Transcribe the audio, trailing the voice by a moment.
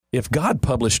If God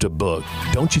published a book,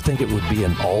 don't you think it would be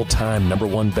an all-time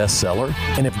 #1 bestseller?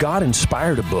 And if God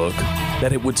inspired a book,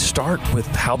 that it would start with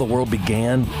how the world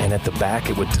began, and at the back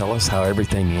it would tell us how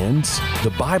everything ends? The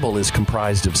Bible is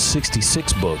comprised of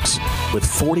 66 books with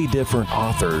 40 different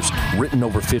authors written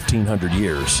over 1,500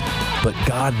 years. But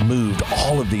God moved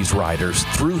all of these writers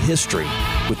through history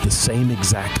with the same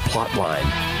exact plot line: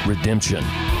 redemption.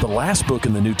 The last book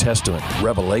in the New Testament,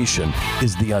 Revelation,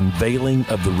 is the unveiling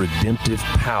of the redemptive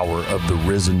power of the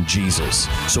risen Jesus.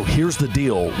 So here's the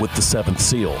deal with the seventh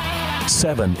seal.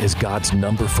 7 is God's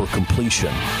number for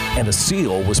completion, and a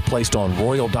seal was placed on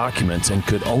royal documents and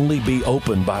could only be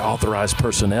opened by authorized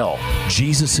personnel.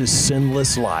 Jesus'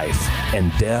 sinless life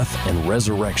and death and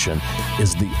resurrection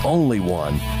is the only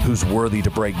one who's worthy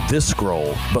to break this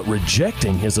scroll, but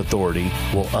rejecting his authority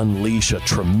will unleash a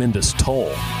tremendous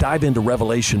toll. Dive into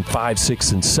Revelation 5,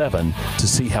 6, and 7 to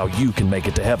see how you can make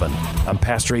it to heaven. I'm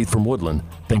Pastor Heath from Woodland.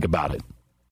 Think about it.